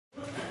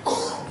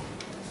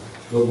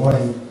Good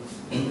morning.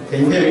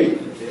 Can you hear me?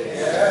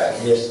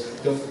 Yes.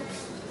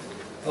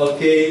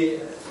 Okay.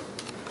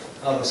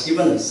 I was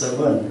given a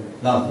sermon.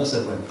 No, not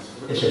sermon.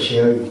 It's a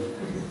sharing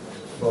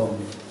from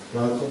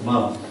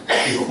Mom.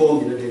 He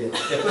called me the other day.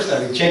 At first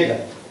I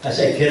rejected. I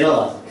said, I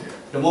cannot.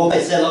 The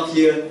moment I stand up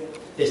here,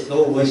 there's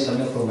no voice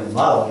coming from my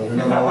mouth. I don't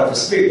know what to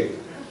speak.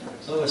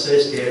 So it was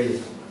very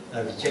scary. I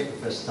rejected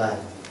the first time.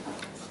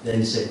 Then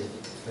he said,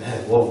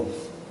 whoa.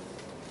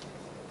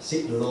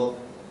 Seek the Lord.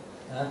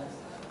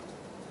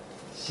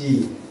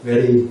 She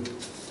very,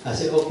 I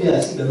said, okay,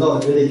 I seek the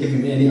Lord, really give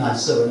me any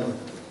answer.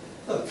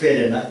 No?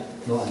 Pray that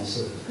night, no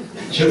answer.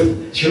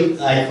 Should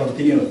I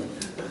continue?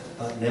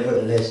 But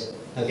nevertheless,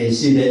 I can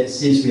see that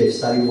since we have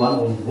studied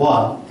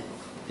one-on-one,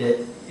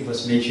 that it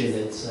was mentioned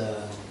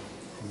that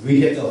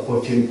we have the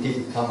opportunity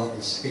to come up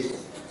and speak,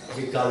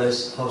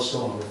 regardless how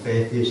strong our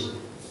faith is.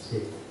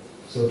 See?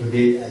 So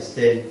today I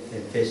stand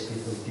and face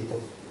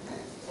people.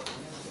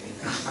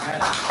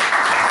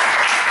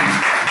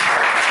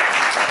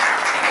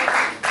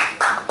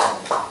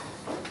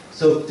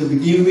 So to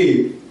begin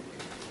with,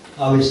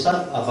 I will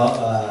start about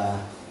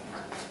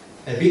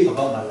a bit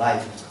about my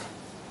life.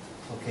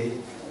 Okay,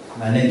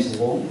 my name is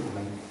Boon.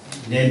 My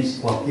name is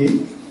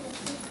Chiem,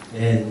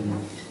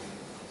 and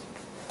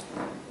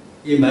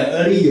in my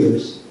early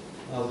years,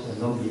 I was a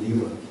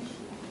non-believer.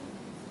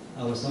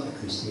 I was not a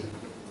Christian.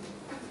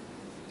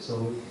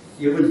 So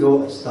even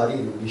though I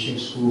studied in a mission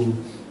school,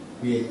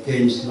 we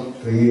attend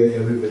not prayer,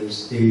 everybody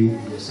stay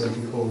in the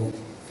same home.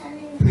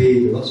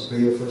 Pray the Lord's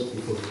Prayer first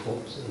before the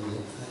corpse, and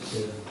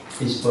the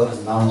principal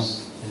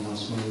announcement and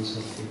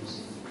some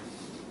things.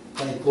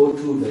 I go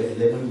through the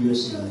 11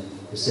 years in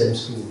the same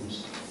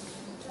schools,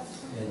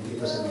 and it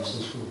was a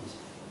mission school.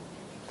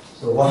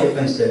 So what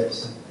happens that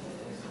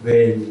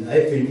when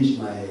I finished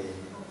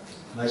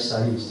my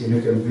studies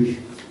in Cambridge,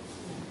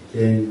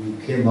 then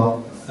I came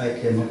up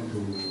to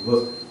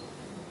work.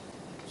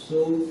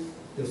 So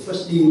the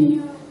first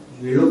thing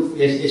we look,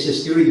 as a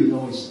student, you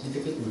know, it's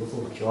difficult to look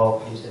for a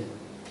job,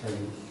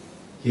 and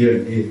here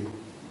and there.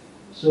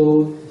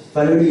 So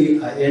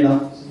finally, I ended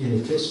up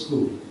in a trade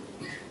school.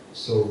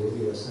 So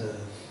it was a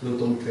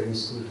Luton training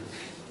school.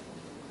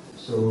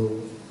 So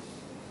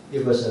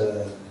it was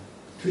a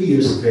 3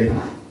 years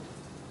training,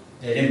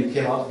 and then we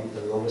came out with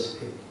the lowest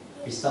pay.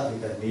 We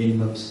started with a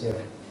minimum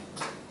scale.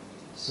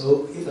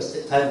 So it was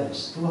that time, it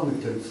was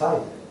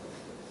 225,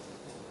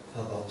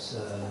 about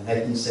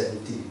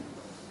 1970.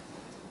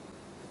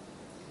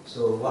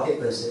 So what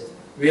happens is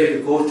we have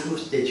to go through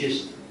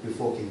stages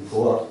before we can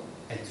go up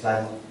and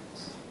climb up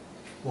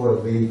all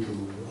the way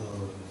to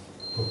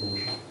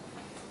promotion.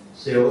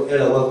 So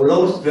at our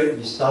lowest grade,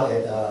 we start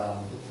at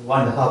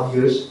 1.5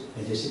 years,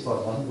 and they sit for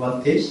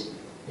one test,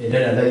 and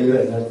then another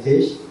year, another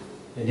test,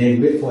 and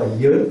then wait for a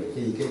year,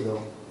 then you get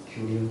your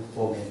junior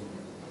foreman.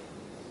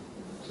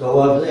 So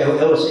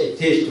I was a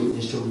test to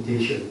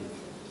instrumentation.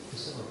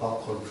 It's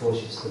about control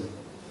system.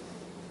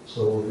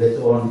 So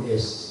later on,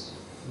 as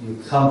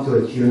you come to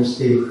a junior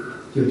stage,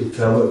 you have to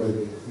travel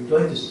everywhere. You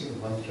don't have to stick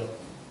in one job.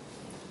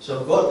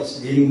 So God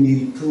is leading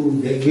me through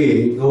that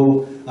way,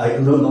 though I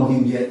do not know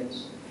Him yet.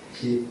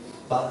 See,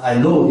 but I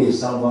know there is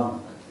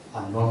someone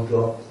unknown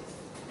God.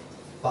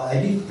 But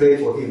I did pray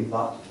for Him,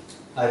 but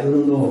I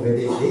don't know whether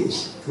there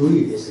is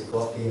truly a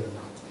God here.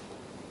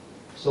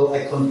 So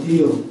I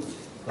continue.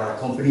 The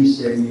company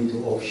sent me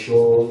to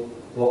offshore,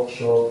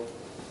 workshop,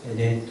 and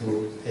then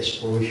to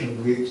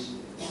exploration rigs.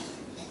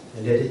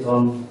 And later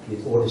on,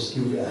 with all the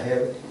skills that I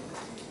have,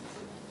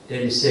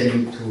 then they sent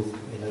me to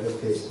another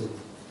place, to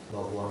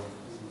Labuan.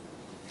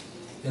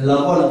 In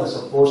Labuan, I was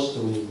supposed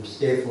to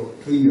stay for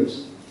 3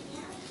 years.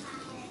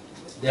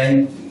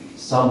 Then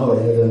somehow or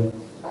another,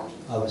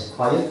 I was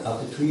quiet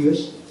after 3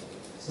 years.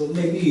 So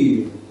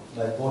maybe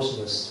my boss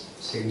was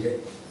saying that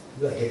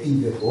you are happy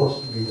with your boss,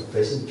 with the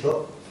present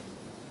job.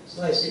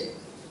 So I said,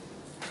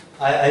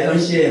 I don't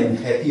say I'm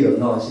happy or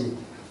not.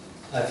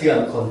 I feel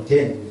I'm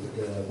content with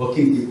the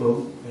working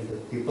people, and the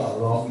people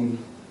around me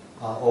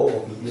are all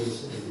obedient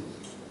and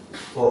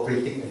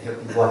cooperating and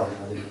helping one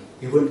another.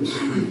 Even the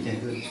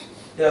superintendents,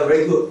 they are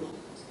very good.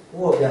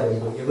 All of them are very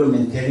good. Even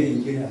maintaining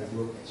engineer are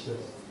good as well.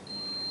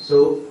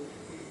 So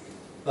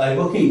by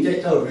working in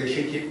that type of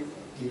relationship,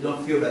 you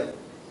don't feel like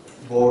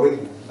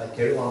boring by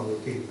carry on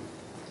working.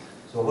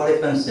 So what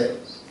happens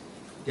is,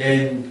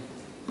 then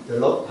the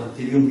Lord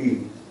continued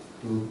me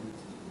to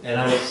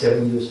another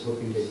 7 years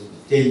working there,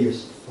 10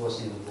 years I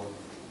was in the work.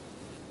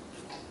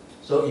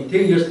 So in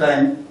 10 years'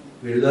 time,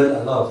 we learned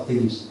a lot of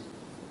things,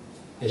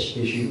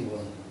 especially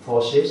on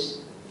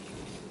process,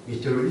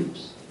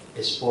 materials,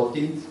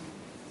 exporting,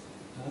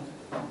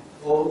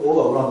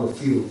 all around the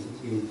field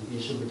in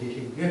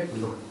instrumentation, you have to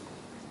learn.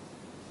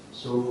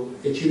 So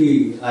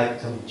actually, I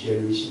become a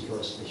generalist into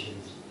a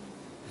specialist.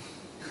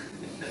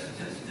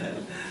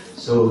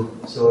 So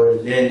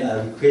then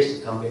I request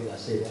to come back. I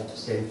said I have to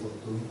stay for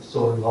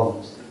so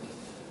long.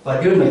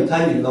 But during my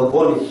time in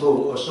Labuan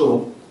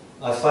also,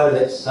 I find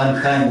that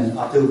sometimes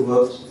after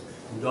work,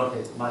 you don't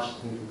have much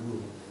thing to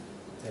do.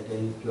 And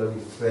then you are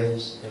with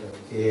friends, have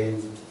a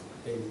game,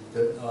 and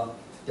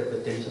the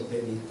potential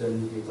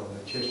Badminton with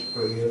our church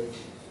prayer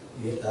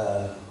with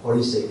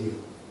Holy Savior,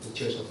 the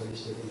Church of Holy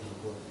Savior in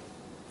the world.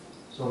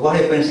 So what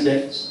happens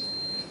next?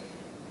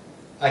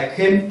 I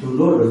came to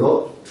know the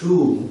Lord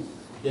through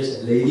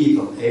there's a lady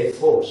from Air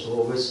Force who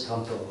always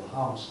comes to our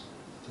house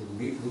to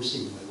meet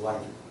Lucy, my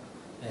wife,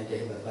 and they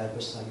have a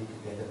Bible study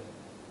together.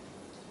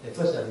 At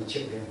first I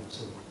rejected them,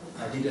 so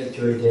I didn't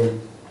enjoy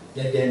them,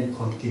 let them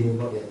continue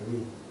what they're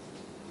doing.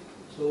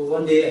 So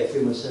one day I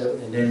feel myself,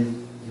 and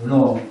then, you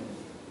know,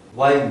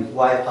 wife with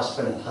wife,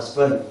 husband and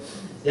husband.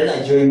 Then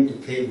I joined to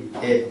play with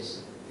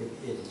kids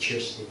at the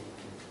church,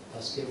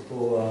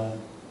 basketball,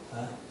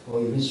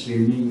 or even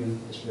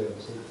swimming as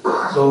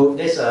well. So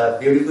that's a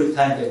very good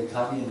time that we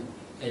come in.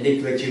 And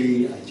then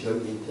gradually I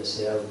joined in the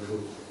cell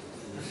group.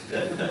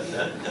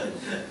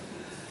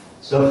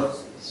 So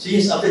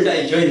since after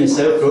that I joined the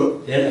cell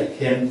group, then I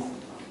came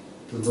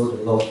to know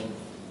the Lord.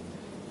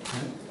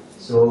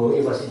 So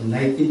it was in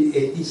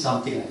 1980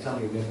 something, I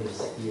can't remember the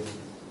exact year.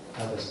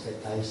 I was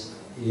baptized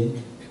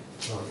in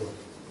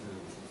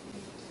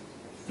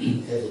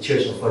at the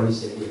Church of Holy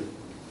Savior.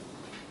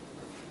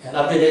 And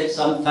after that,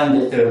 some time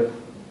later,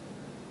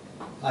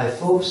 I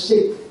fell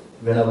sick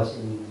when I was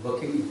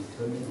working in the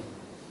terminal.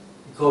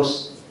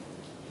 Because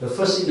the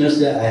first sickness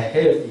that I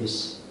had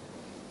is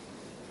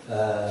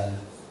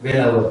when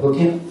I was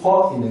working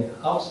hard in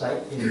the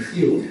outside in the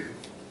field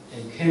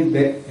and came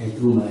back and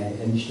do my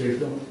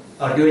administration.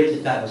 During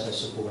the time I was a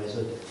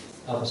supervisor,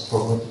 I was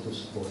promoted to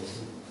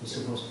supervisor, to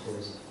super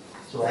supervisor.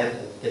 So I had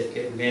a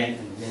dedicated man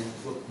and men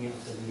working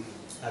after me.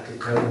 I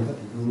could tell them what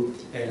to do,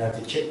 and I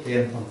could check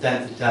them from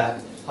time to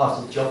time how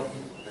the job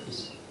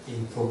is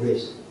in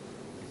progress.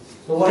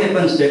 So what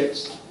happens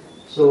next?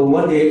 So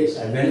one day as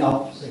I went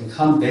out and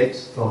come back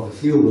from the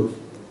field,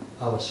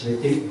 I was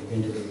sweating and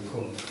went to the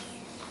home.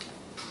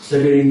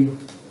 Suddenly,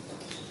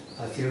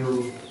 I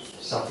feel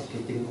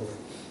suffocating or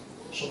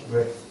short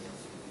breath.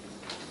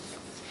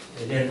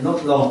 And then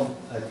not long,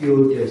 I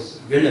feel there's,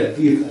 when I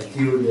breathe, I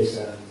feel there's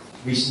a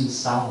wheezing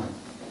sound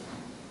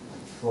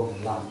from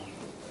the lung.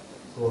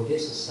 So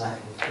that's a sign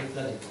of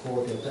that they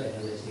call the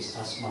analysis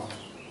asthma.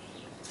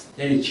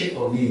 Then he checked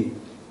on me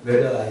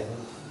whether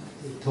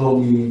he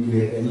told me, do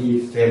you have any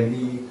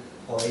family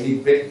or any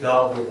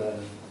background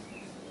with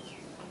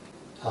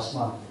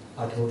asthma?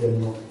 I told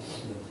them no,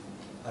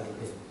 I don't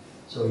have.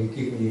 So he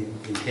gave me an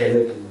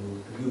inhaler to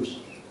use.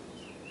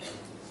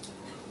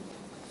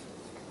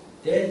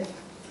 Then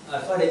I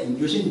find that in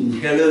using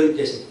inhaler,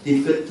 there's a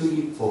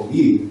difficulty for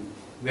me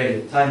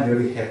when the time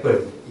really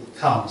happened, it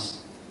comes.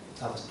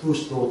 I was too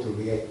slow to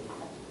react.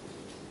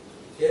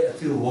 Then I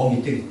feel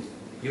vomiting.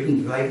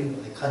 Even driving,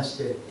 I can't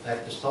stay. I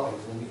have to stop and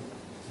vomit.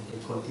 And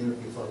then continue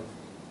before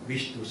I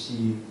wish to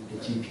see the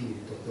GP,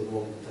 Dr.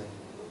 Wong.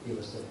 He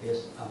was the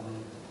best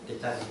among the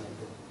time in my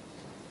book.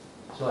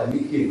 So I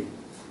meet him.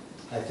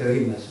 I tell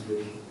him my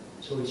situation.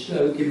 So he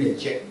said, will give me a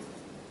check.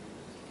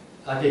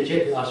 After the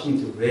check, he asked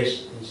me to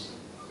rest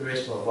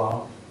for a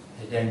while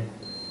and then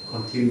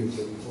continue to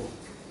before.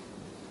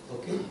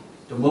 Okay?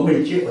 The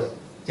moment the check was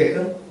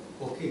taken,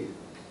 okay.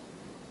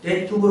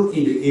 Then toward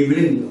in the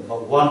evening,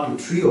 about 1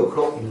 to 3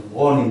 o'clock in the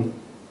morning,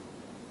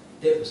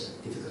 that was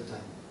a difficult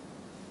time.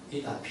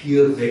 It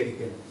appeared back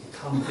again. It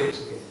comes back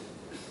again.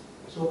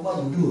 So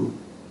what you do?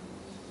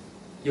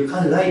 You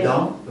can't lie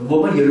down. The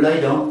moment you lie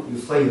down, you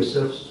find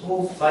yourself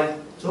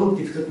so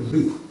difficult to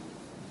breathe.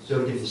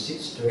 So if you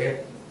sit straight,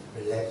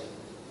 relax.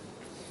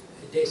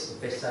 That's the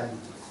best time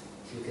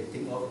you can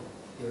think of.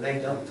 You lie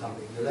down, you come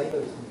back. You lie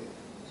down, you come back.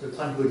 So you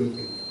can't do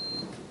anything.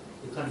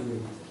 You can't do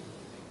anything.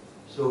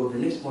 So the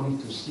next morning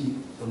to see,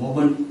 the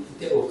moment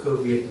that occurred,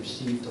 we had to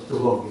see Dr.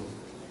 Wong.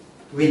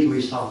 We went to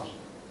his house.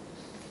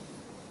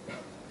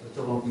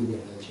 Dr. Wong gave me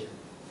another chair.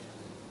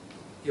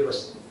 It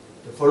was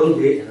the following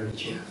day, another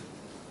chair.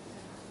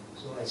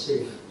 So I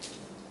said,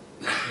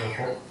 no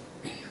hope.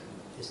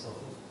 There's no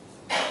hope.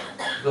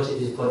 Because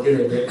it is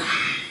continued that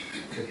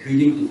the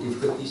breathing, the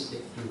difficulties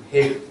that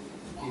you have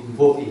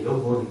involved in your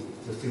body,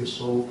 you feel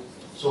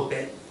so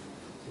bad.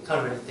 You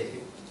can't really take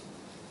it.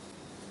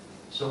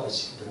 So I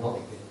seek the Lord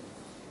again.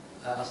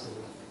 I asked the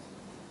Lord,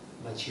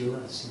 my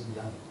children are still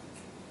young.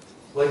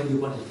 Why do you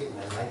want to take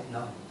my life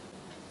now?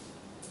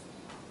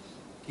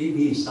 Give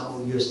me some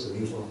more years to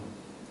live on.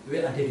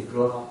 Wait until they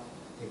grow up,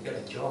 they get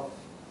a job,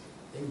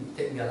 then you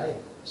take my life.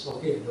 It's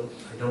okay,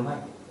 I don't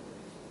mind.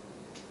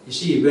 You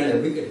see, when I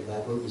look at the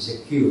Bible,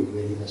 Ezekiel,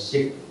 when he was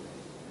sick,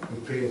 he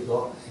prayed to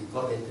God, and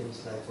God entered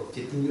his life for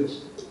 15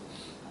 years.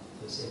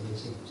 That's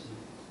amazing.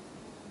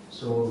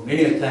 So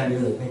many a time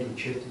when I went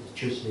to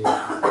church, we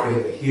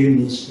have a healing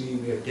ministry,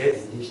 we have that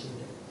and this and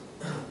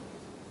that.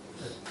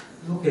 But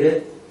look at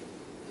it.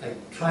 I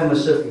try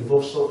myself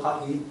involved so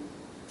hard in.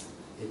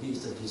 Maybe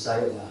it's the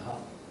desire of my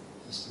heart.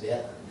 It's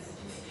bad.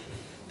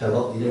 The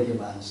Lord didn't give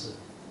my answer.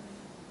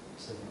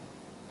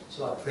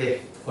 So I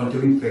pray,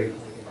 continuing praying.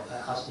 I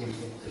asked him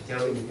again, I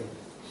tell him again,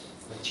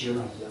 my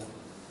children are young.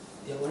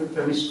 They are only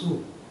primary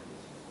school.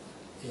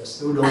 They are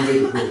still long way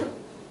to go.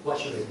 What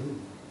should I do?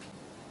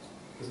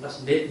 You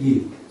must let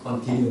me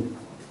continue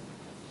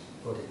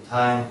for the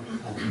time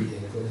until they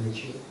are going to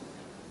mature.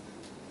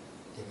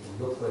 they can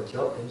look for a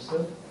job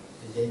themselves,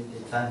 and then the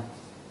time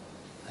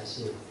I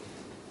say,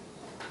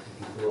 I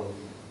can go out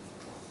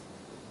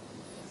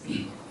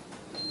again.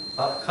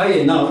 But quite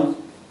enough,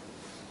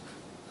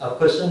 a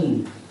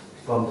person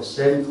from the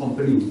same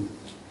company,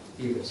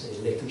 he was an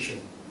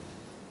electrician,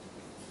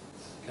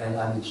 and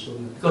I'm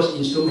instrument, because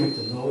instrument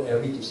have to know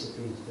every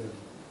discipline,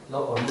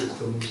 not only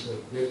instruments,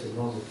 we have to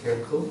know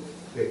mechanical,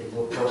 we have to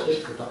know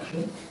process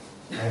production,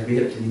 and we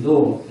have to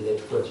know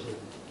electrical as well.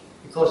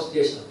 Because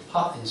there's a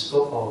part and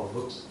scope of our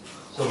works,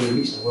 so we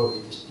mix our work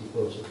with these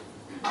people also.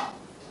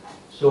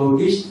 So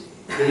this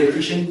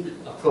electrician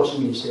approached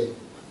me and said,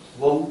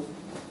 "Wong,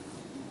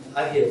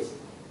 I have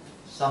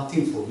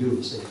something for you,"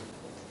 he said.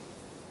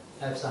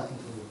 "I have something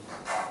for you."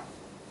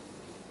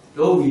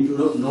 Though we do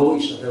not know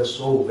each other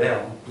so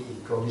well, he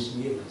introduced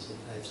me and said,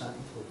 "I have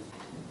something for you."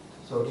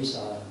 So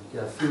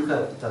there are few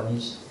kind of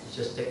vitamins, you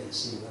just take and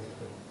see what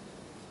happens.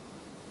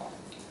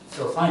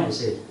 So fine, I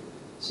said,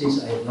 since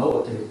I have no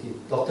alternative,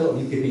 doctor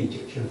only give me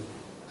injection,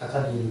 I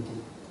can't do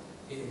anything.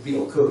 It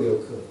will occur, will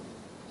occur.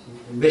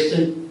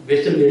 Western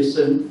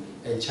medicine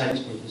and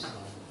Chinese medicine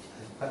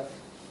are quite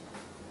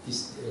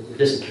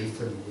there's a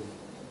difference.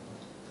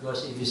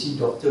 Because if you see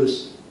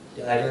doctors,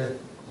 they either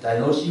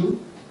diagnose you,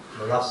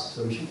 the last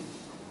solution,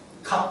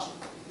 cut,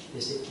 they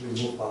say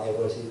remove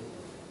whatever.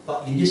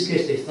 But in this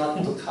case, there's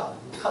nothing to cut.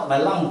 You cut my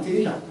lung,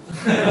 finish up.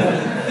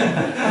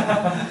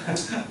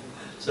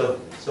 So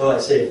I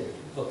say,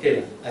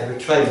 okay, I will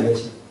try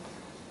medicine.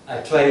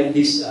 I tried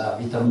these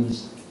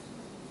vitamins.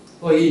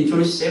 Well, he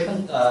introduced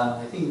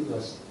I think it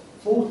was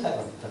 4 types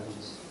of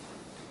vitamins.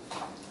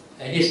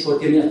 And this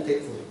protein I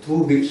take for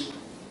 2 weeks.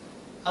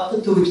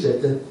 After 2 weeks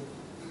later,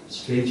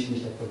 strange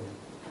things happened.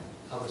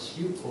 I was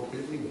healed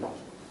completely.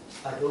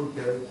 I don't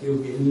hear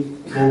any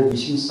go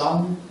missing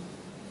sound,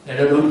 and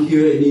I don't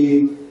hear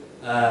any.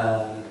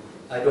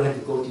 I don't have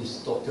to go to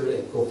this doctor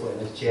and go for a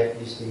check,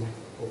 this thing,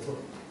 over.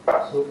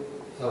 So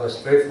I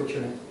was very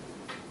fortunate.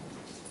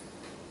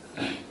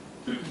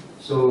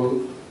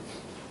 So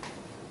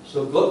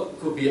God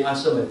could be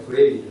answered my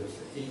prayer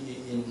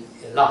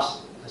at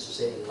last, I should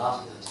say at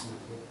last.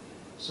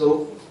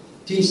 So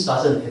things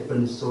doesn't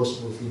happen so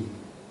smoothly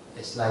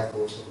as life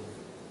goes on.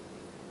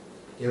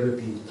 There will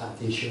be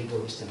temptation, all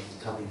these things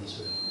coming as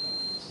well.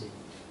 See?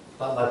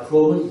 But my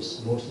problem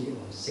is mostly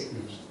on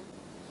sickness.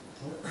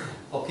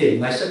 Okay,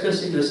 my second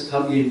sickness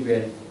come in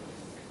when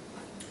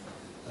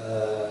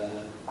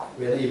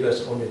it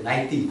was on the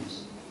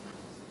 90s.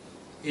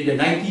 In the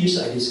 90s,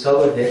 I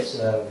discovered that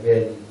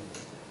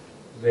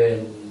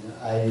when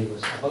I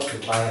was about to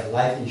buy a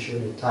life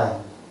insurance at the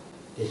time,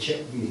 they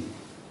checked me.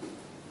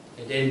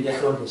 And then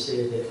that's when they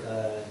say that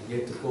you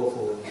have to go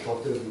for a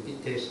doctor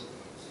repeat test.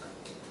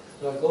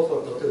 So I go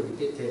for a doctor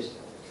repeat test.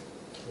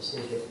 They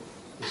say that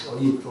it's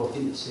only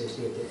protein that says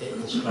that the egg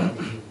is not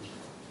used.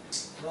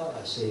 Well,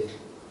 I say,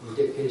 in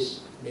that case,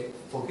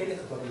 forget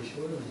about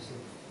insurance. I say,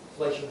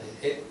 why should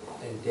I add?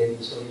 And then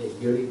it's only a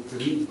yearly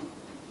premium.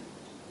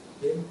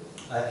 Then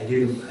I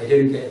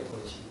didn't get a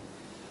policy.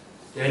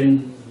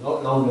 Then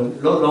not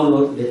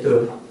long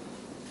later,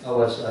 I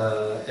was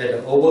at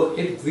an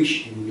overhead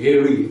bridge in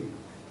Miri.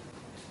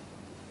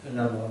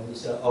 No,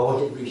 it's an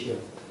overhead bridge here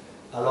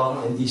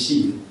along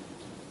NDC.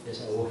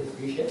 There's an overhead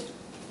bridge here.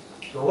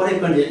 So what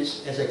happened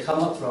is, as I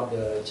come up from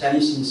the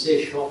Chinese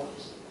insect shop,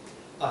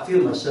 I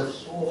feel myself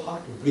so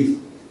hard to breathe.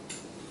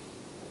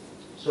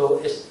 So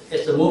as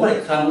the moment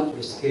I climb up to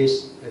this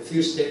case, a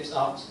few steps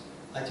out,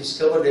 I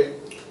discovered that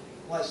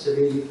quite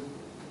suddenly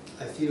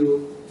I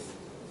feel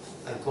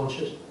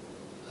unconscious.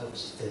 I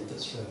was fainted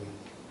straight away.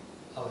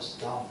 I was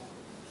down.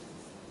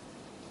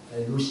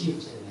 And Lucy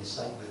was at my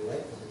side, my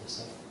wife was at my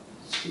side.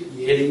 Keep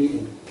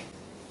yelling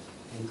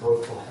and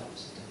going for help.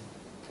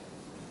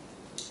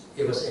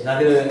 It was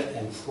another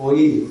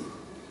employee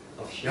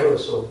of Shell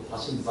also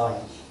passing by.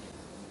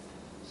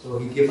 So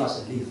he gave us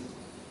a lift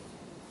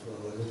to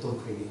our little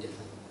clinic that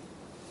time.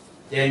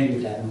 Then we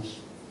diagnosed,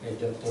 and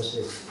the doctor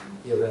said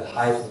you have a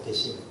high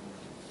potassium.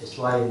 That's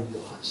why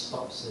your heart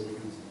stops and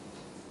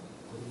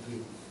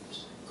you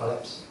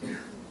collapse.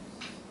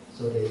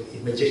 So the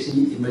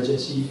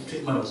emergency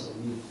treatment was on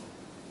me.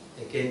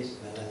 Again,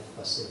 my life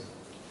was saved.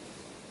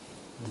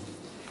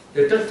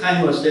 The third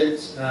time was that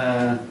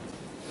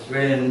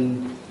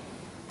when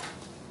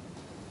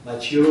my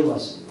children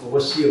was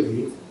overseas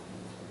already,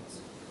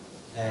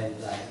 and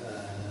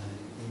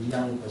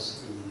young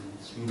was in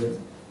Sweden,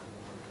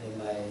 and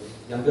my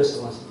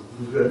youngest was in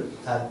England. At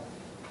the time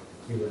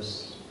he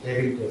was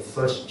having the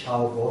first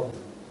child born.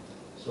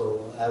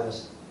 So I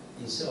was,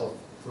 instead of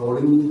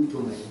rolling to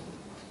my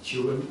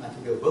children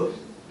until their birth,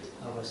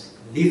 I was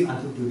live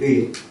until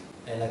today,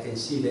 and I can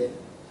see that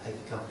I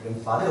become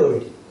grandfather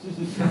already.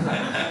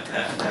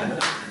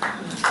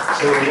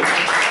 So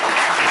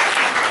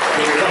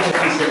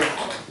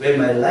when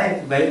my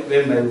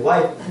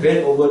wife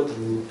went over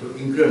to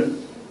England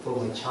for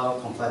my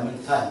child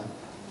confinement time,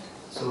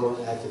 so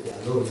I had to be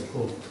alone at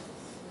home.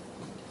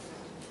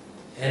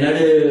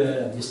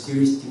 Another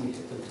mysterious thing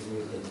happened to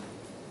me then.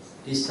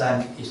 This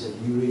time is a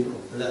urine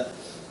of blood.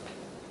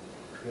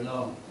 You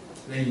know,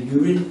 when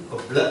urine or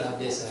blood,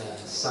 there's a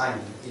sign.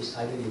 It's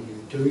either in the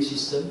urinary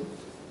system,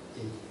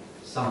 in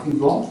something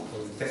wrong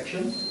or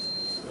infection,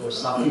 or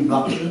something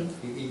rupture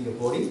within your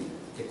body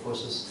that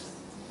causes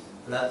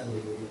blood in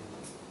your urine.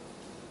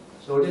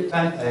 So at that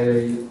time,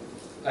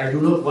 I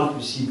do not want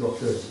to see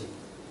doctors.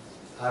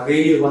 I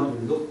really want to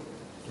look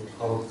to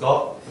our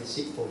God and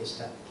seek for His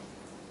help.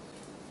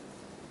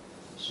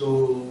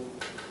 So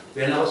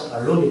when I was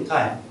alone at the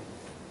time,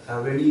 I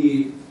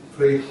really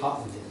prayed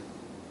hard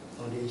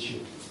on the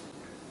issue.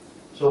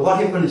 So what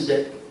happened is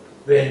that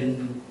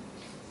when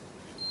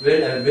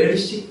I'm very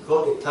sick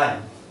God at the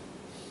time,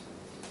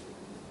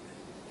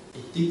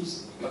 it did a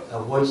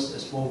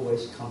small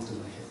voice come to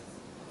my head,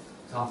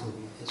 come to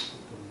me and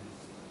spoke to me.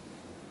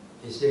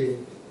 He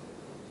said,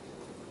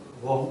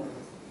 "Wong,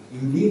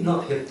 you need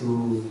not have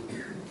to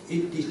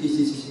eat this, or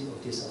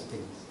this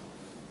things.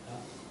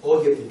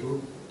 All you have to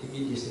do to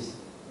eat this.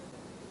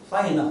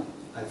 Fine enough.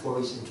 I follow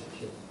his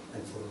instruction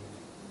and follow.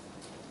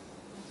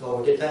 So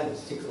at that time I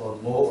stick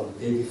on more on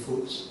baby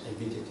foods and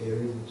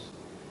vegetarians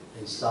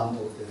and some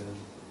of the,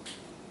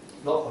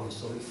 not on the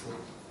solid food,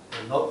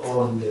 and not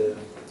on the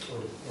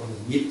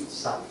meat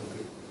side of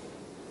it.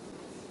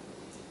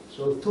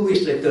 So 2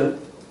 weeks later,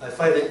 I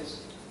find that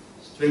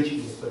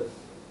strangely happened.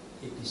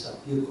 It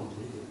disappeared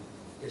completely.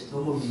 There's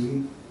no more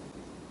urine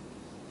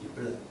in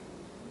blood.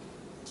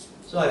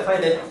 So I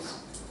find that,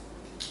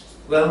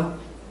 well,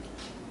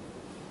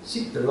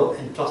 seek the Lord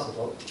and trust the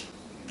Lord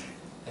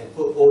and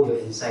put all your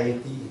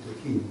anxiety into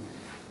Him.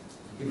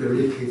 He will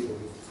really pray for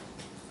you.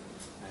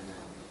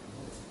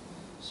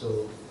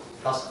 So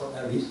that's what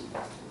I wish.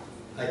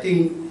 I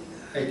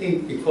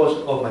think because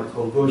of my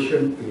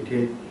conversion with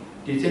Him,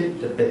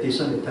 the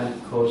petition at the time,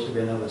 because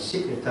when I was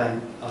sick at the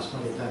time, asthma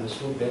at the time was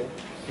so bad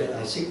that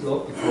I seek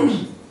Lord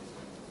because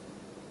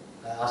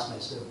I asked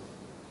myself,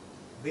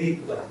 where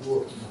do I go after I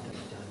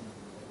die?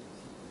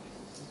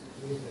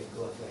 Where do I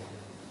go after I die?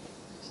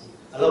 See,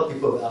 a lot of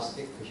people will ask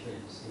that question.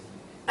 See,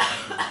 do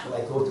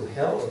I go to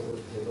hell or go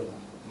to heaven?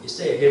 Is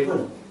there a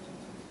heaven?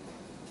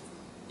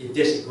 If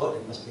there's a God,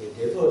 there must be a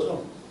devil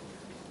also.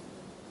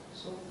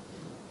 So,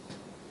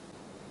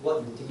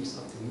 what you think is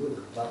up to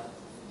you, but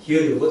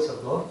hear the words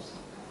of God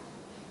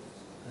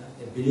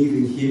and believe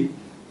in Him,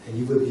 and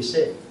you will be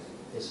saved.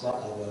 That's what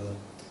our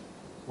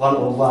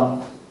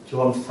 101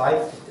 John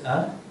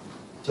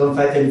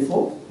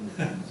 5:24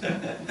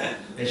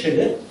 mentioned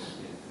that.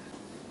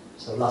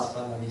 So last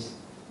but not least,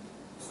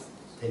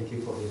 thank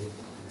you for hearing.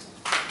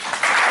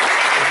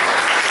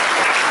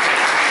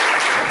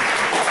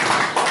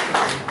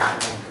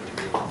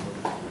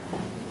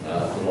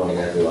 Good morning,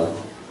 everyone.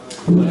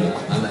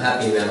 I'm a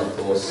happy man, of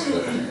course,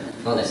 but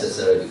not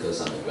necessarily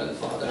because I'm a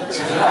grandfather.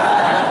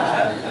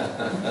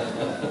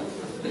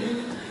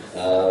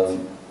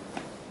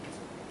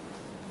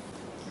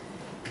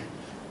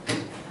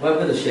 What I'm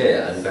going to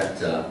share, in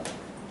fact, I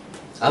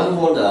haven't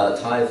worn a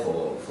tie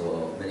for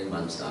many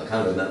months now. I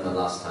can't remember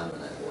last time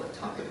when I wore a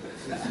tie.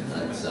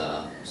 And,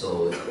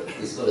 so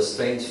it's got a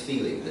strange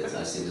feeling that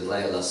I see it's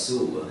like a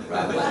lasso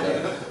around my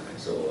neck.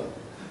 So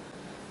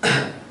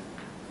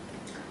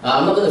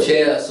I'm not going to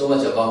share so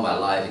much about my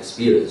life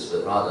experience,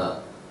 but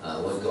rather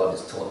what God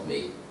has taught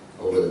me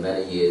over the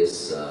many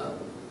years. I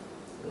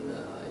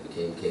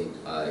came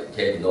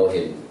to know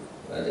Him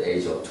at the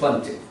age of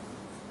 20,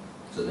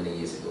 so many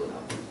years ago now.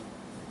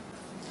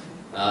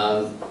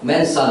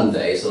 Man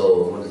Sunday,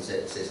 so I want to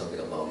say something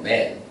about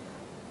men.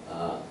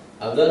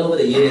 I've learned over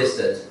the years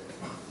that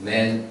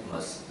men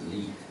must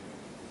lead.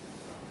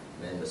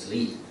 Men must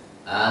lead.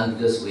 And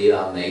because we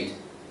are made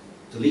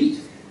to lead,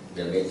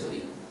 we are made to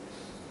lead.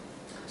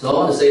 So I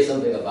want to say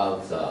something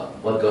about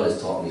what God has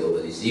taught me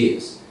over these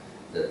years.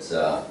 That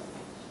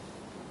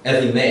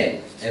every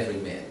man,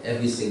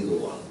 every single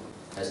one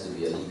has to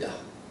be a leader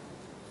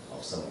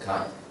of some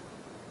kind.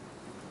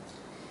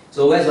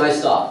 So where do I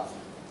start?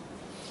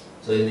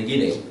 So in the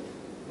beginning,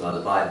 well,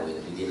 the Bible, in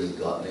the beginning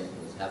God made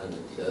heaven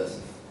and the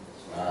earth.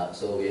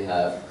 So we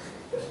have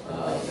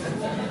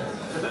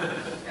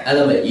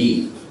Adam and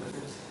Eve.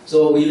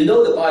 So when you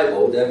know the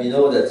Bible, then we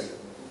know that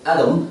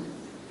Adam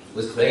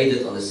was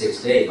created on the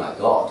 6th day by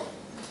God.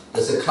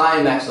 That's the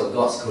climax of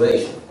God's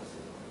creation.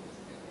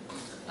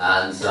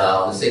 And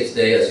on the 6th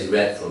day, as you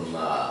read from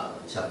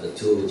chapter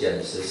 2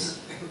 Genesis,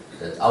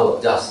 that out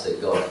of dust that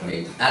God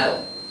made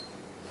Adam.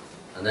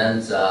 And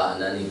then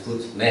He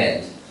put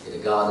man in the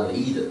Garden of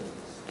Eden.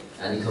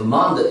 And He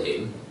commanded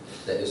him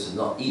that he should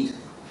not eat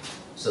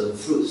certain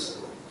fruits,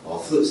 or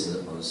fruits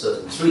on a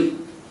certain tree.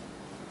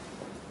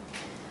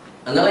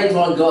 And then later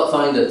on, God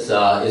found that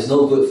it's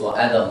no good for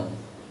Adam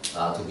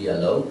to be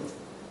alone.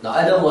 Now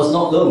Adam was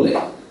not lonely,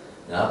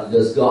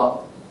 because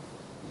God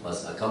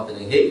was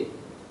accompanying him,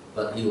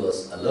 but he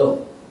was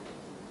alone.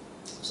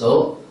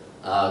 So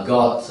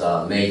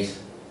God made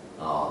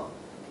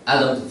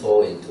Adam to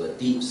fall into a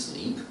deep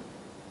sleep,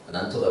 and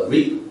then took a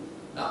rib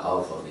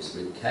out from his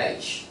rib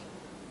cage,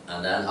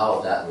 and then out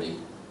of that rib,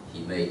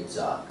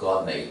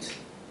 God made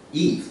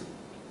Eve.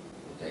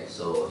 Okay,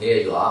 so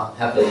here you are,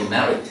 happily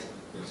married.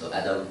 So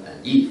Adam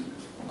and Eve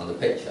on the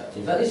picture.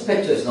 In fact, this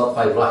picture is not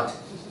quite right.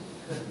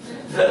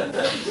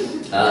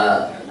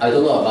 I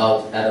don't know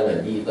about Adam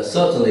and Eve, but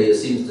certainly it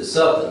seems the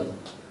serpent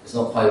is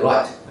not quite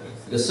right.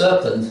 The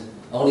serpent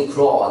only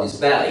crawled on his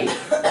belly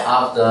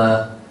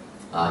after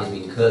he's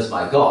been cursed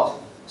by God.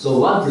 So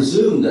one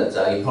presumed that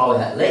he probably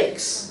had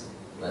legs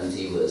when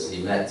he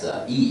met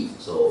Eve.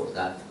 So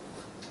that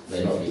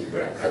may not be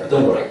correct, but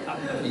don't worry,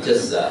 it's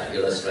just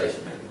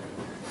illustration.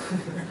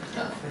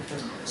 Yeah.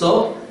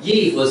 So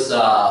Eve was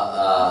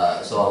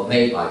sort of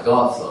made by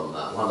God from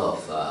one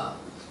of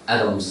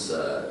Adam's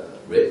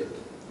rib,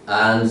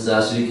 and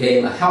she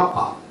became a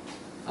helper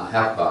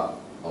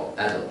of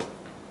Adam.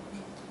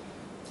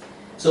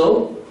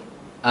 So,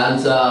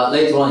 and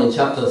later on in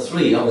chapter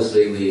 3,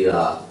 obviously we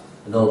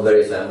know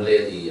very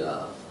familiar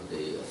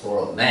the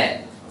fall of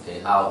man. Okay,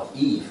 how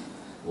Eve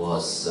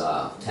was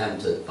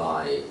tempted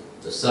by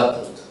the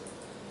serpent.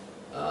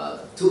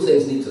 Two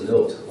things need to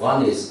note.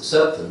 One is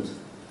serpent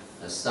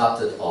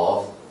started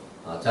off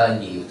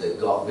telling Eve that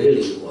God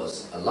really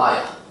was a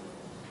liar.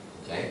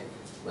 Okay,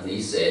 when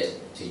he said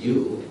to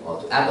you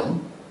or to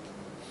Adam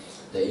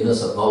that you're not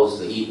supposed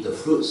to eat the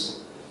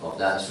fruits of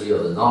that tree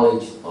of the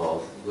knowledge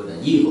of good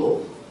and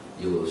evil,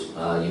 you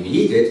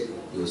eat it,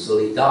 you will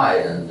surely die.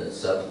 And the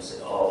serpent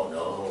said, "Oh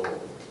no,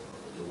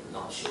 you will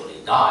not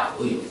surely die,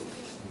 will you?"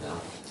 Yeah.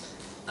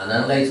 And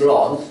then later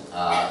on,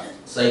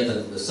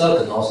 the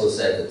serpent also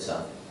said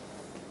that,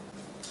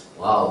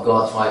 wow,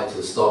 God tried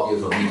to stop you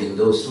from eating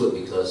those fruit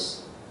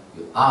because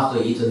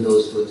after eating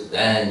those fruit,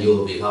 then you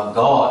will become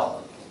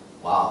God.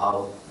 Wow,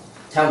 how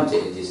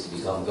tempting it is to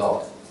become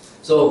God.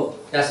 So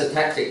that's a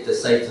tactic that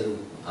Satan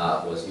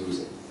was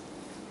using.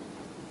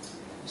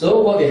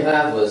 So what we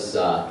have was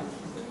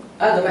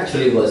Adam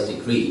actually was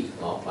decreed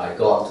by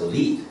God to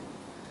lead.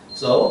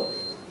 So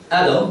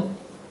Adam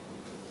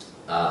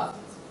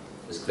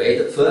was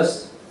created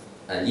first,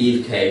 and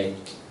Eve came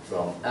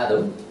from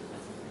Adam,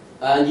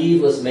 and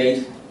Eve was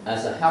made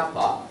as a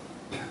helper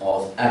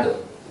of Adam.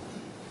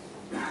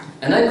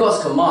 And then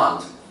God's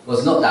command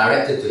was not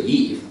directed to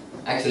Eve.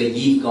 Actually,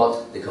 Eve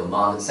got the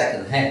command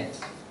second hand.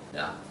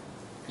 Yeah.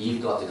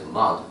 Eve got the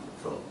command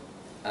from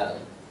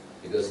Adam,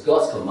 because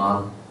God's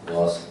command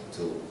was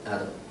to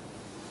Adam.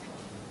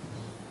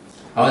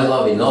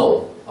 However, we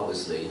know,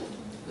 obviously,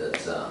 that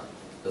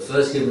the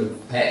first human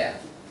pair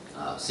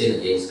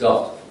sinned against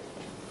God.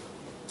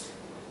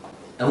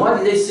 And why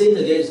did they sin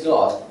against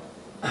God?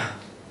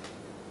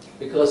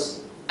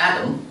 Because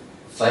Adam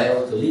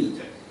failed to lead.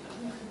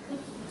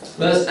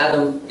 First,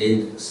 Adam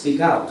didn't speak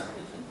out.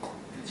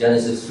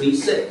 Genesis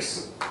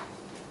 3:6.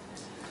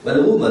 When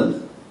the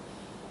woman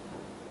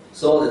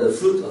saw that the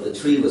fruit of the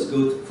tree was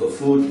good for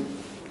food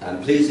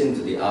and pleasing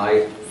to the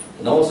eye,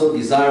 and also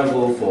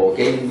desirable for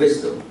gaining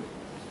wisdom,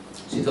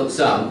 she took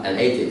some and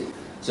ate it.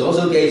 She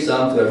also gave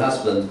some to her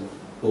husband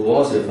who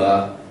was with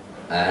her,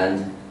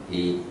 and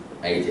he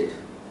ate it.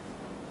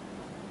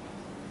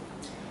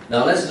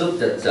 Now let's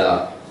look at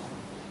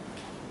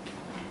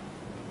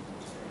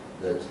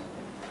that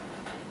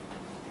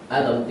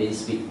Adam didn't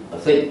speak a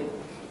thing.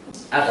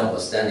 Adam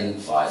was standing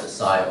by the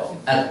side of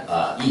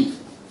Eve,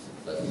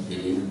 but he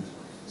didn't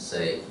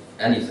say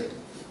anything.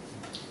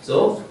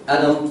 So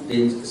Adam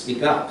didn't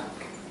speak out.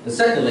 And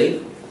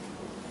secondly,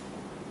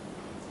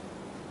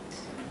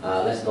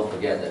 let's not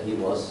forget that he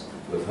was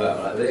with her.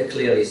 Right? Very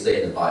clearly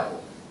stated in the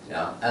Bible.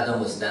 Yeah? Adam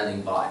was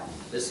standing by,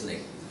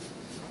 listening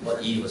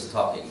what Eve was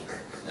talking.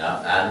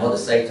 Yeah, and what the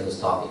Satan was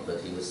talking, but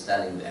he was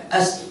standing there,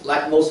 as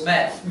like most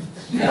men.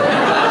 Yeah.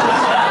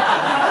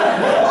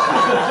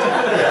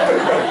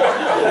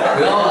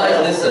 We all like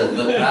to listen,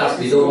 but perhaps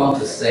we don't want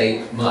to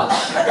say much.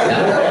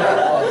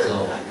 Yeah?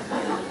 So,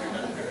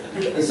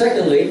 and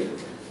secondly,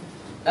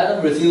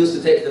 Adam refused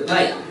to take the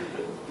blame.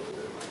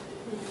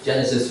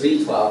 Genesis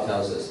 3:12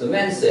 tells us, the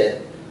man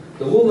said,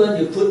 "The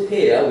woman you put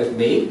here with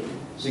me,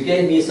 she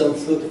gave me some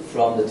fruit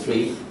from the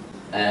tree,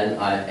 and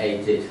I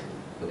ate it."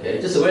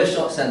 Okay, just a very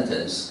short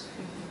sentence.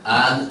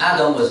 And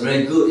Adam was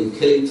very good in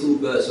killing two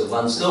birds with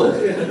one stone.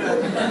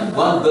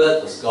 One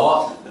bird was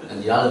God,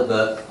 and the other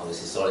bird,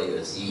 obviously, it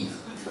was Eve.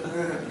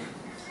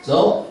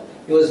 So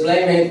he was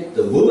blaming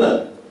the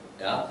woman,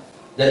 yeah,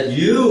 that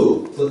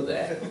you put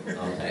there.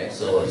 Okay,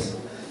 so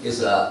it's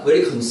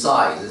very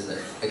concise, isn't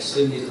it?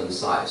 Extremely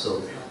concise.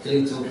 So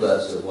killing two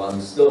birds with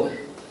one stone.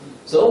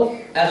 So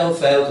Adam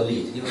failed to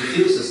lead. He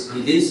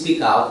didn't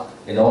speak out,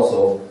 and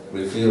also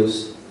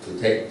refused to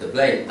take the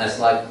blame, as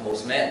like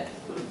most men.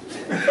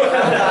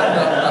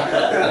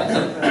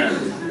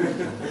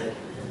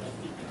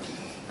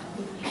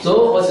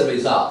 So what's the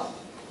result?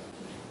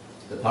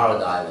 The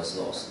paradise was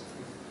lost.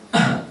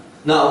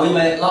 Now, we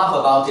may laugh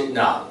about it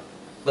now,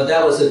 but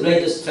that was the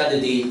greatest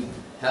tragedy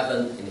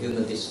happened in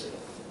human history.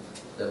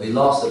 That we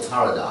lost the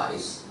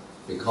paradise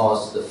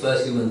because the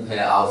first human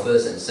pair, our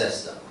first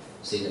ancestor,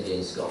 sinned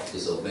against God,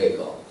 disobeyed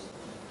God.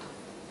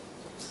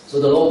 So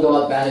the Lord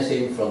God banished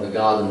him from the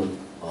Garden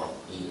of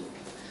Eden.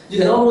 You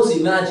can almost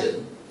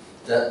imagine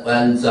that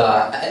when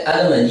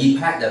Adam and Eve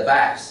packed their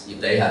bags, if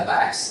they had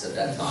bags at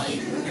that time,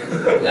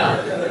 yeah,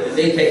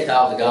 they kicked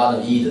out the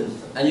Garden of Eden.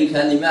 And you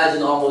can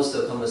imagine almost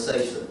the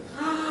conversation.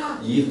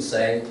 Eve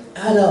saying,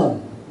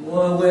 "Adam,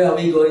 well, where are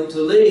we going to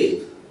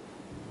live?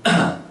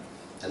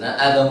 And then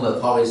Adam will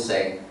probably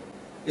say,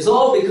 it's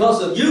all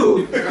because of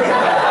you.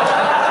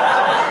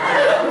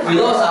 We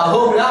lost our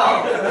home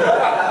now.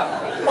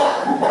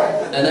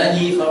 And then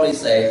he probably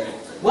say,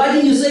 why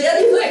didn't you say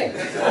anything?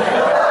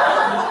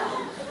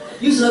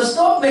 You should have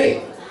stopped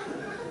me.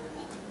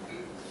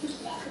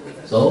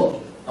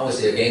 So,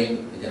 obviously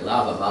again, we can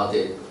laugh about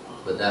it,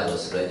 but that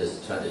was the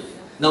greatest tragedy.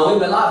 Now, when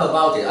we laugh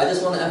about it, I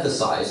just want to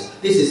emphasize,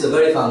 this is the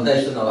very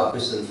foundation of our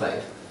Christian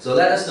faith. So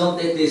let us don't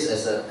take this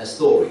as a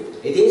story.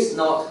 It is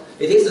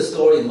a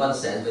story in one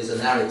sense, but it's a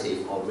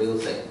narrative of real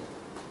thing.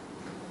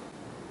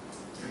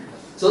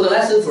 So the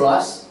lesson for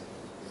us,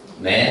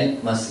 man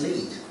must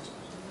lead.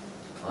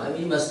 Right?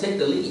 We must take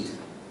the lead.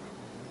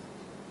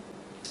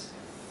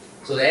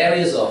 So the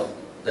areas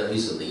that we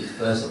should lead,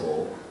 first of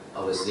all,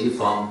 obviously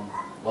from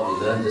what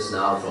we learned just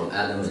now from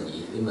Adam and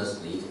Eve, we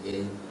must lead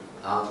in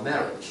our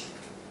marriage.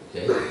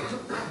 Okay?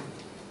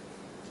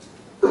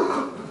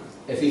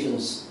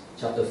 Ephesians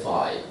chapter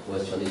 5,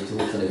 verse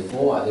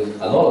 22-24, I think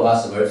a lot of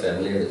us are very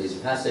familiar with this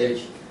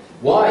passage.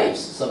 Wives,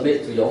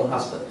 submit to your own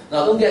husband.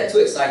 Now don't get too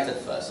excited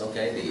first,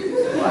 okay?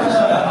 The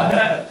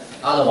wives.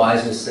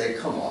 Otherwise we say,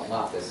 come on,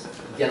 Marcus,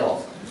 get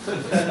off.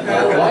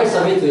 Wives,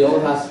 submit to your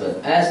own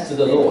husband, as to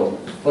the Lord.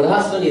 For the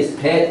husband is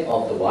head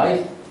of the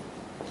wife,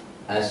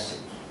 as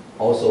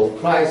also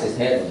Christ is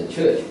head of the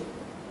church.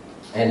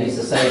 And he's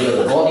the Savior of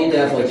the body,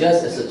 therefore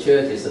just as the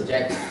church is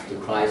subject to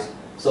Christ,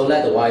 so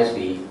let the wives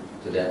be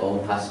to their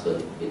own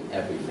husband in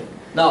everything.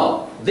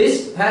 Now,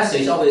 this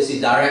passage obviously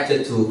is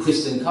directed to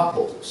Christian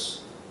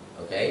couples.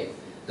 Okay?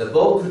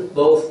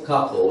 Both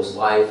couples,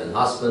 wife and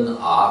husband,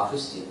 are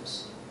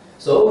Christians.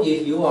 So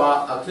if you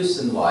are a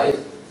Christian wife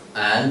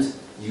and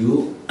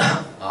you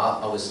are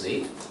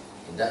obviously,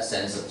 in that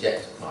sense,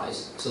 subject to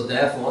Christ, so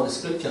therefore the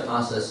scripture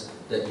asks us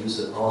that you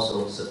should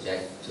also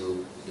subject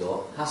to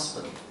your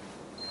husband.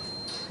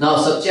 Now,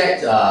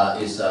 subject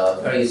is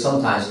a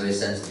sometimes very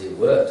sensitive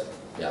word,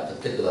 yeah,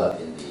 particular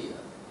in the,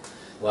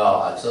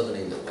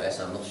 certainly in the West.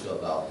 I'm not sure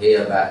about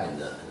here, back in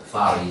the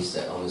Far East,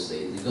 that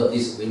obviously, because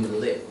these women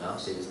live now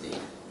since the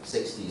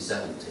 60s,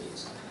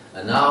 70s.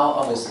 And now,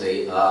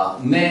 obviously,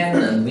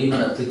 men and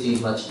women are pretty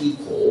much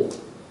equal,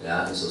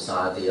 yeah, in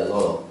society. A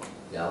lot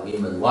of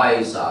women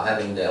wives are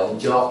having their own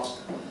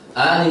jobs.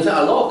 And in fact,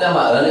 a lot of them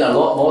are earning a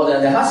lot more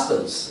than their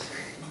husbands.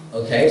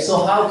 Okay,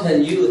 so how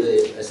can you,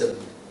 as the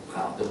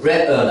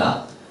bread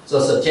earner, so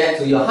subject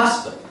to your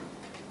husband?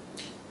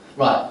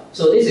 Right,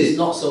 so this is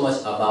not so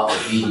much about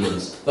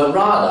obedience, but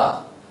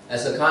rather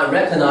as a kind of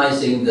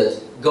recognizing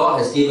that God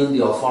has given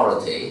the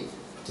authority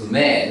to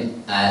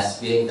man as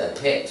being the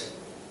head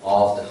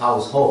of the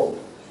household,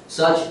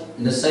 such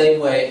in the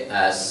same way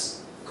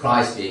as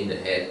Christ being the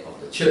head of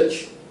the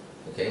church.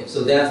 Okay,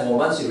 so therefore,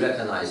 once you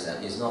recognize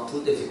that, it's not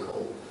too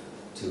difficult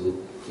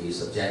to be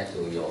subject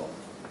to your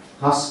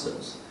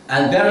husbands.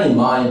 And bear in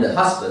mind that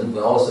husband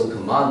were also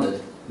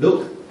commanded,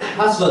 look,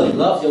 husband,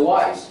 love your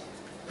wives,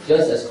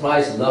 just as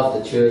Christ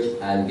loved the church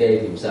and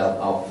gave himself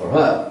out for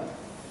her.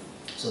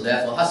 So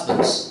therefore,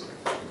 husbands,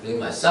 including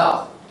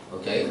myself,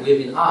 okay,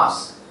 we've been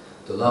asked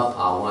to love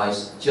our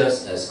wives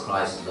just as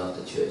Christ loved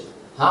the church.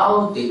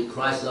 How did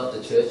Christ love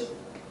the church?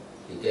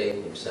 He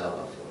gave himself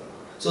up for her.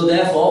 So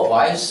therefore,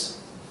 wives,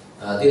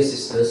 dear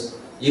sisters,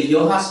 if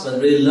your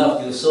husband really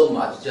loved you so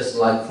much, just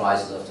like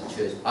Christ loved the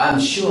church, I'm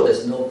sure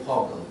there's no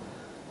problem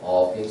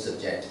of being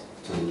subject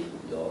to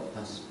your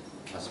husband.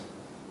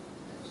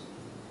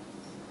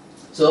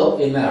 So,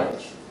 in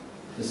marriage.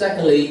 And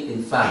secondly,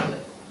 in family.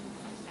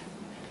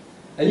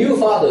 And you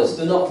fathers,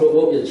 do not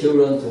provoke your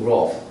children to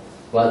wrath,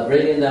 but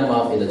bringing them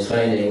up in the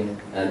training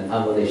and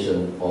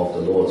admonition of the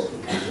Lord.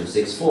 Ephesians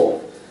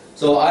 6:4.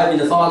 So I've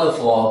been a father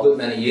for a good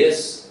many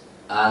years,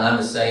 and I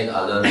must say that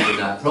I learned through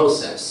that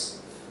process.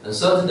 And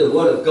certainly the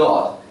Word of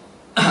God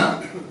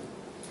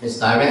is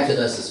directed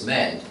us as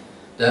men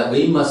that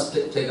we must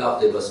take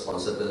up the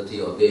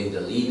responsibility of being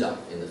the leader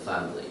in the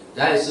family.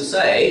 That is to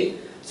say,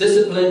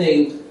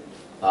 disciplining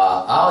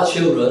our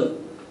children,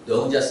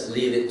 don't just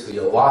leave it to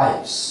your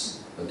wives.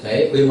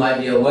 Okay, we might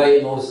be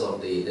away most of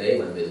the day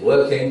when we're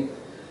working,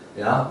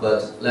 yeah,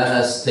 but let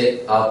us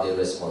take up the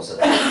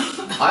responsibility.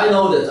 I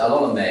know that a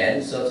lot of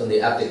men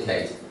certainly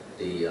abdicate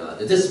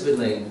the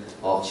disciplining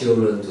of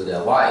children to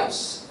their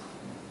wives,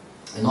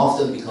 and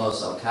often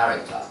because of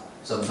character.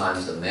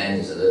 Sometimes the man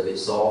is a little bit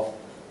soft,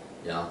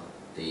 yeah,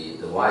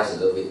 the wife is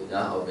a little bit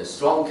of a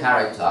strong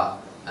character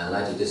and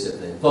like to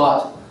discipline.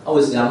 But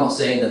obviously, I'm not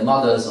saying that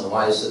mothers and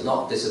wives should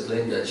not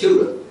discipline their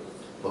children.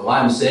 But what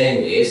I'm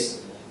saying is,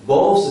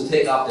 both should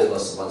take up the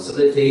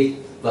responsibility,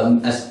 but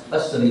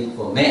especially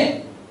for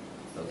men.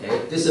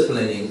 Okay,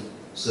 disciplining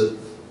should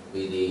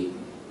be the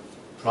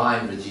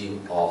prime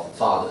regime of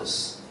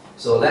fathers.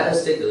 So let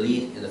us take the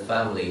lead in the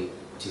family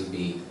to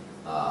be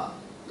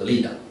the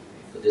leader,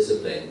 to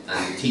discipline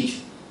and to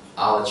teach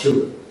our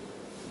children.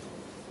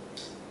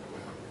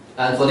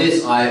 And for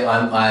this,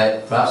 I'm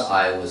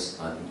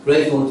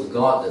grateful to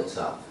God that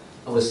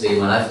obviously,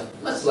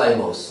 much like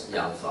most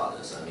young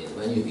fathers, I mean,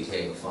 when you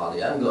became a father,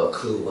 you haven't got a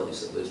clue what you're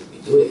supposed to be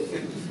doing,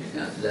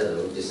 let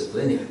alone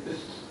disciplining.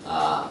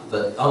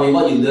 But I mean,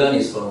 what you learn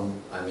is from,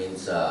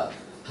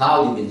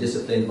 how you've been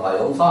disciplined by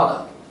your own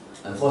father.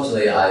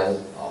 Unfortunately,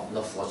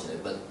 not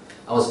fortunate, but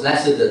I was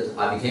blessed that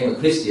I became a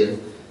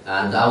Christian,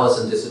 and I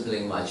wasn't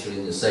disciplining my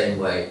children the same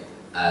way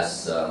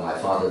as my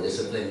father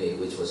disciplined me,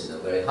 which was in a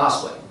very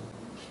harsh way.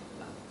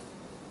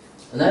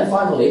 And then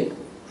finally,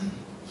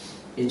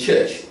 in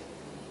church.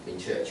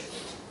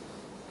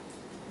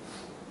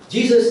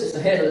 Jesus is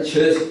the head of the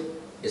church,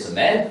 is a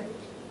man.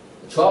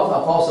 The 12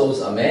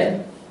 apostles are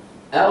men.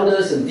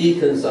 Elders and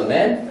deacons are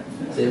men,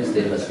 since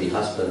they must be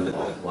husband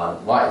of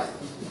one wife.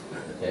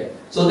 Okay?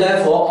 So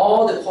therefore,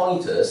 all the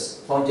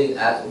pointers pointing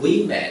at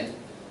we men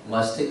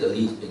must take the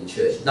lead in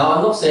church. Now,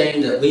 I'm not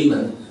saying that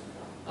women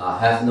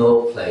have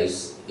no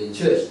place in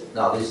church.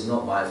 Now, this is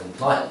not my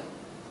implying.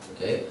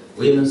 Okay?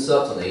 Women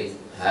certainly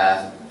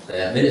have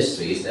their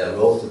ministries, their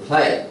role to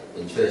play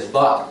in church,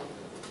 but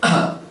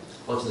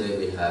fortunately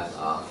we have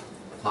a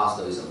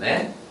pastor who is a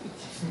man.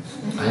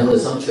 I know that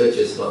some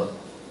churches got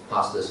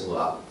pastors who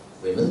are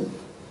women.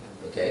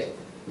 Okay,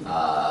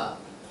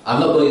 I'm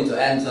not going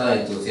to enter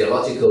into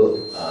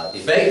theological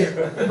debate,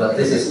 but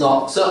this is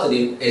not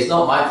certainly is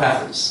not my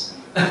preference.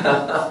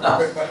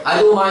 I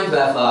don't mind to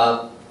have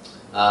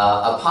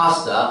a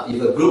pastor,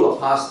 if a group of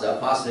pastors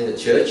pastoring the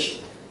church,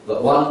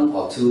 but one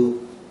or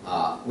two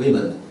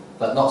women,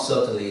 but not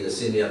certainly the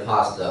senior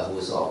pastor who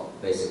is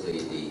basically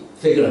the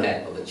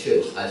figurehead of the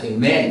church. I think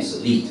men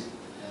should lead.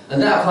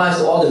 And that applies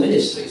to all the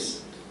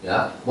ministries.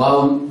 Yeah?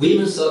 While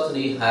women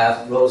certainly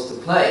have roles to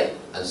play,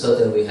 and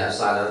certainly we have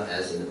silence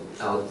as in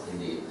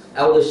the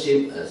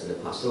eldership, as in the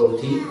pastoral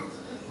team,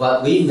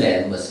 but we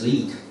men must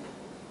lead.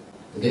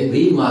 Okay?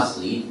 We must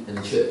lead in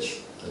the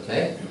church.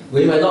 Okay?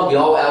 We may not be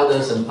all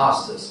elders and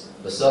pastors,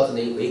 but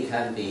certainly we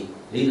can be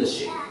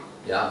leadership,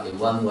 yeah, in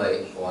one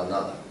way or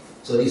another.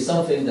 So it's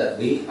something that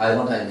I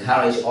want to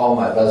encourage all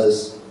my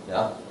brothers,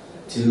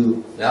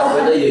 to,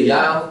 whether you're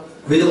young,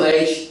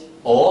 middle-aged,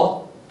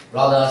 or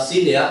rather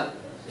senior,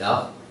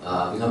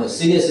 become a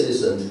senior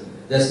citizen.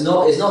 It's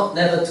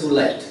never too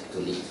late to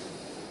lead.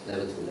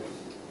 Never too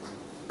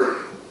late.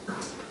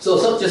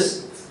 So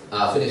just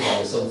finish off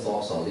with some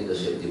thoughts on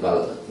leadership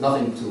development.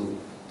 Nothing too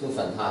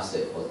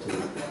fantastic or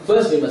too.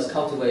 First, we must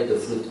cultivate the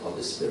fruit of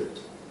the Spirit.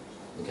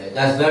 Okay,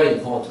 that's very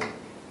important.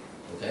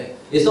 Okay,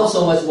 it's not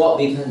so much what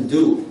we can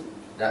do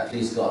that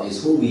pleases God,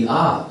 is who we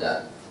are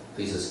that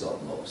pleases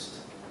God most.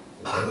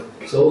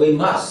 Okay? So we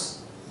must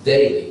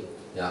daily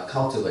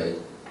cultivate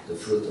the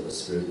fruit of the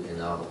Spirit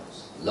in our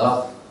lives.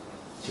 Love,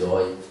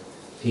 joy,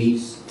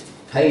 peace,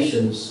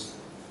 patience,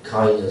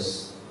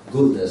 kindness,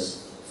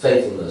 goodness,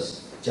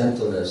 faithfulness,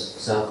 gentleness,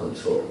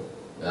 self-control.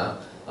 Yeah?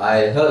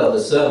 I heard of a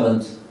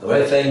sermon, a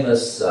very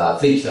famous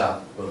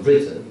preacher from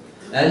Britain,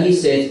 and he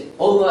said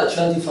over a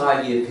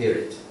 25-year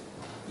period,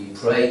 he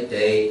prayed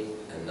day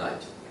and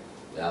night.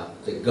 Yeah,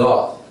 that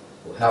God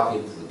will help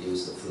him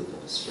produce the fruit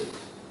of the Spirit.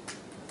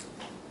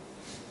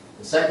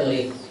 And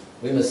secondly,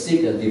 we must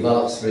seek and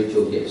develop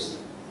spiritual gifts.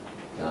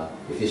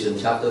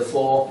 Ephesians chapter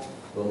 4,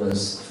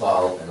 Romans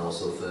 12, and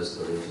also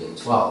 1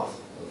 Corinthians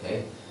 12.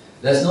 Okay?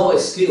 There's no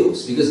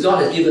excuse, because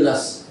God has given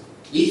us,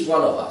 each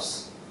one of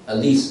us, at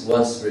least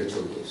one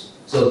spiritual gift.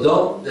 So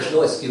there's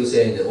no excuse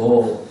saying that,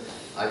 oh,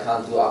 I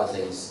can't do other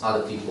things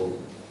other people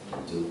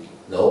do.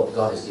 No,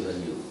 God has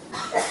given you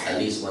at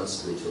least one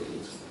spiritual gift.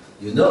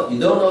 You don't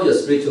know your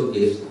spiritual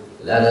gift,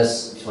 let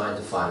us try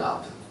to find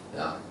out.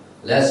 Yeah?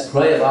 Let's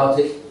pray about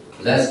it.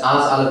 Let's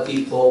ask other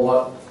people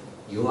what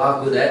you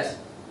are good at.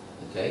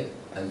 Okay?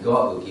 And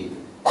God will give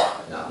you.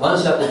 Yeah?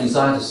 Once you have the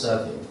desire to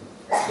serve Him,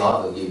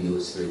 God will give you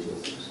spiritual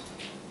gifts.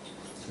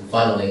 And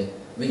finally,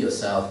 make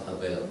yourself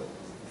available.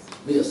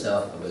 Make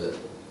yourself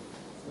available.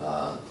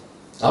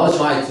 I will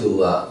try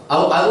to,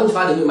 I won't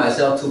try to make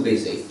myself too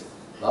busy.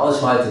 But I will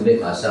try to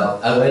make myself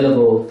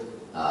available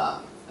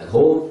at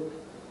home,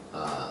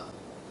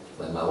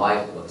 when my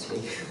wife wants me.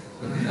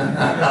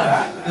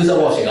 Do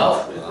some washing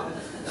out.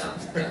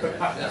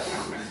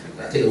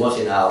 Take the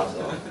washing out,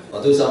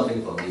 or do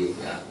something for me.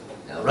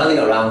 Running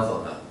around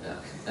for her.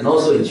 And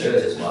also in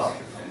church as well.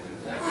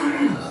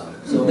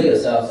 So make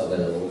yourself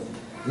available.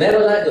 Never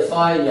let the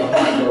fire in your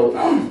heart go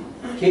out.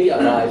 Keep it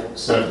alive,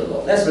 serve the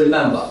Lord. Let's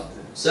remember,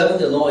 serving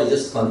the Lord is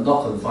just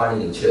not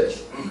confining in church.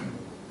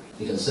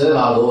 We can serve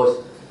our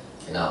Lord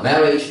in our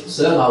marriage,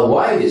 serve our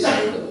wife is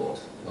serving the Lord.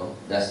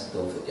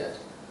 Don't forget.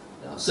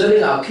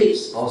 Serving our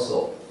kids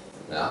also.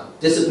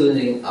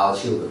 Disciplining our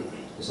children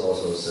is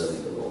also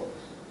serving the Lord.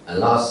 And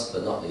last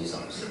but not least,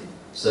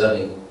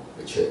 serving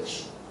the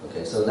church.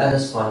 Okay, so let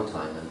us find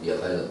time and be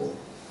available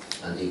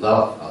and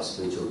develop our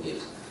spiritual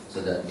gifts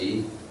so that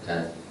we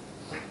can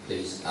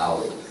please our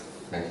Lord.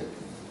 Thank you.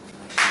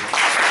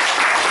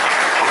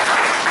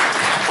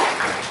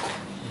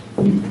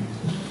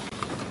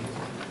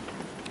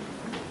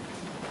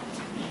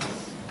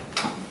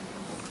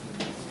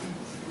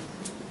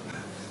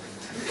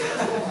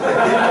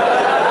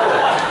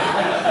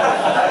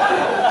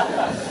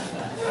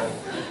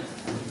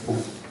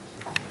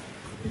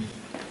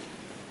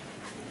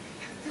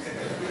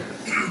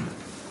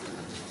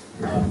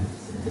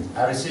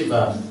 received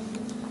a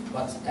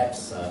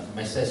WhatsApp's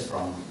message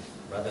from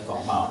Brother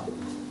Kong Mao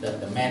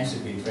that the man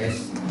should be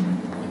dressed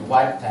in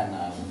white and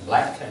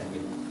black and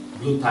with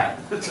blue tie.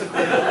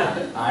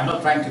 I'm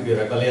not trying to be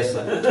rebellious.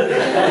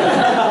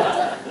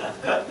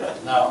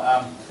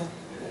 Now,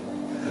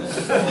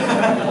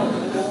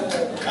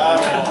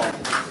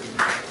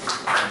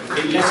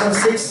 in lesson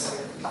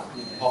 6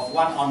 of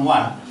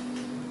one-on-one,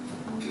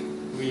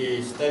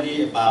 we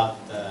study about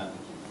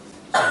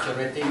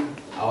saturating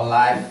our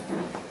life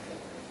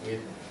with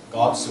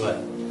God's Word.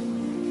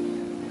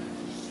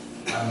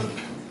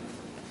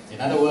 In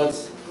other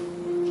words,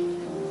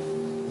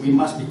 we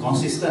must be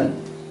consistent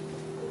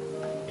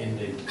in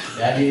the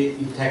daily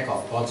intake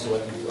of God's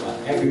Word into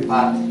every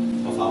part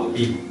of our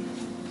being.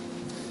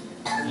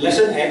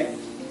 Lesson 8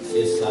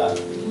 is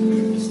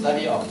the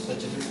study of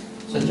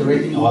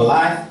saturating our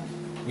life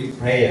with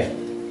prayer.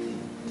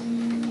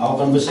 Our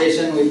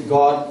conversation with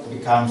God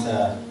becomes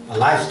a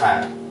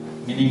lifestyle,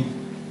 meaning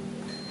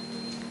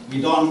we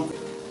don't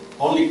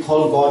only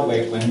call God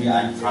when we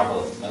are in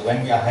trouble, but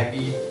when we are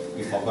happy,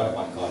 we forgot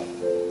about God.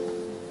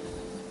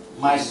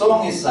 My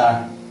song is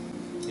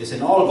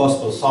an all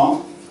gospel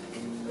song.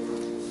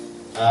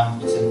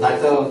 It's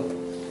entitled,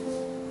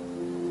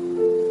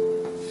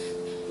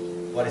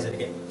 what is it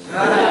again?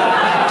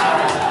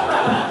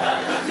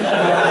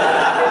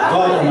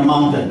 God on a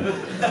Mountain.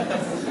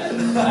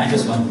 I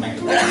just want to make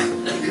it.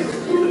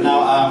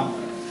 Now,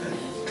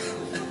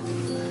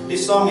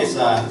 this song is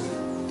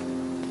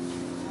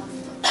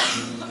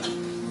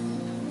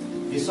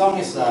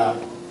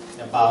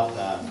about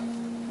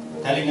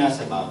telling us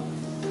about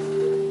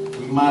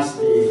we must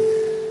be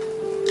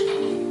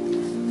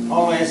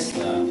always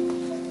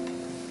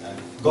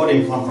God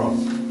in control,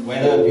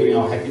 whether during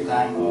our happy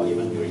time or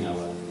even during our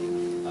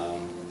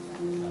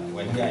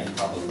when we are in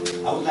trouble.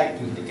 I would like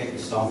to dedicate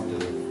this song to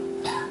the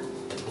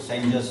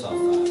passengers of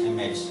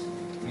MH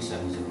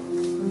 370.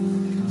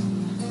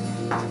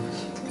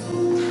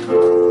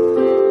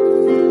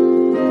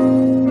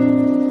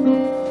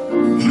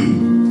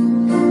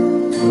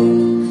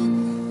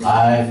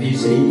 Life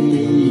is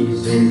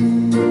easy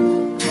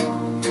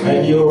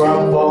when you're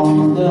up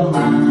on the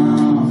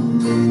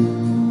mountain.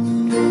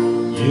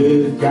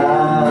 You've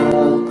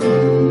got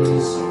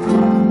peace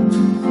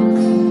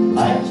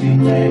like you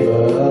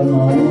never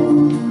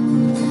known.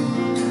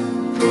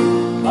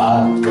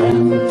 But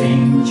when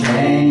things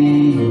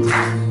change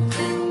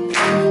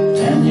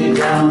and you're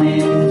down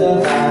in the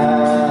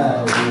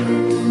valley,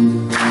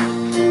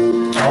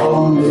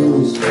 don't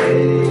lose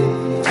faith.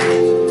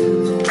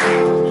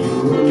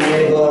 You're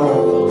never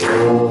alone.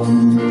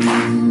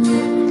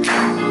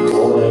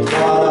 For the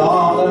God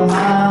of the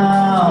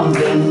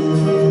mountain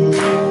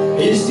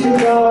is still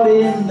God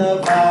in the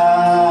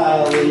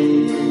valley.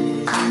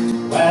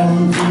 When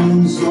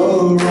things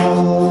go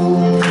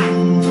wrong,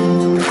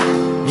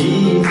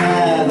 He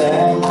mad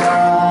and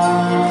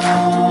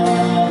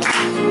right.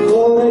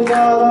 For the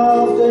God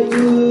of the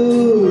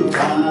good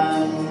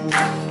time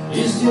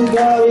is still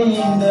God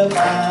in the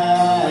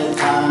bad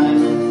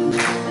time.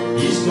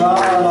 He's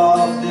God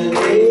of the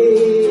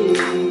day.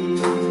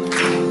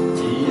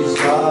 He's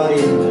God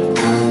in the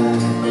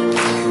night.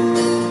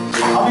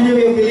 How many of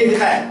you believe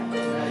that?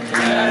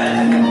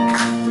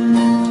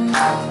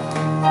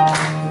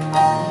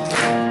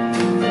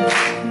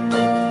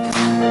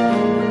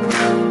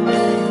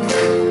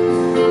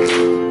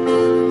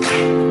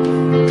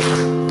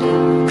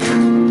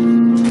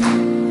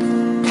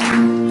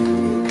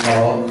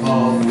 Talk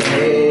of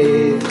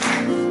faith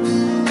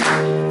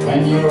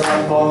when you're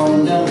up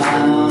on the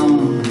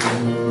mountain.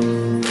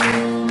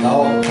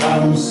 Don't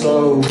come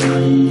so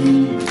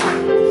weak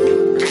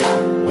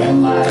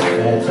when life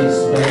at its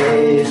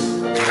base.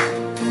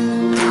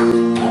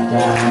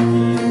 Down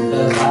in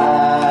the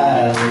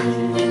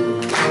valley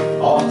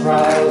of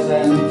trials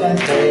and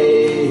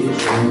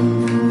temptation,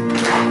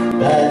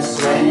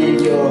 that's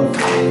when your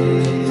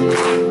faith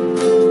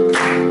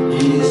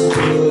is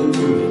good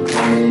to be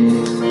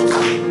praised.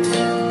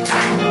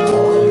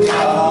 For the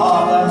God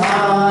of the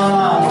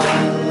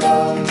mountain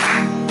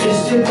is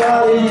still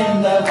God in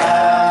the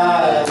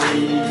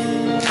valley.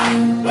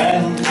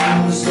 When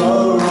things go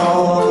wrong,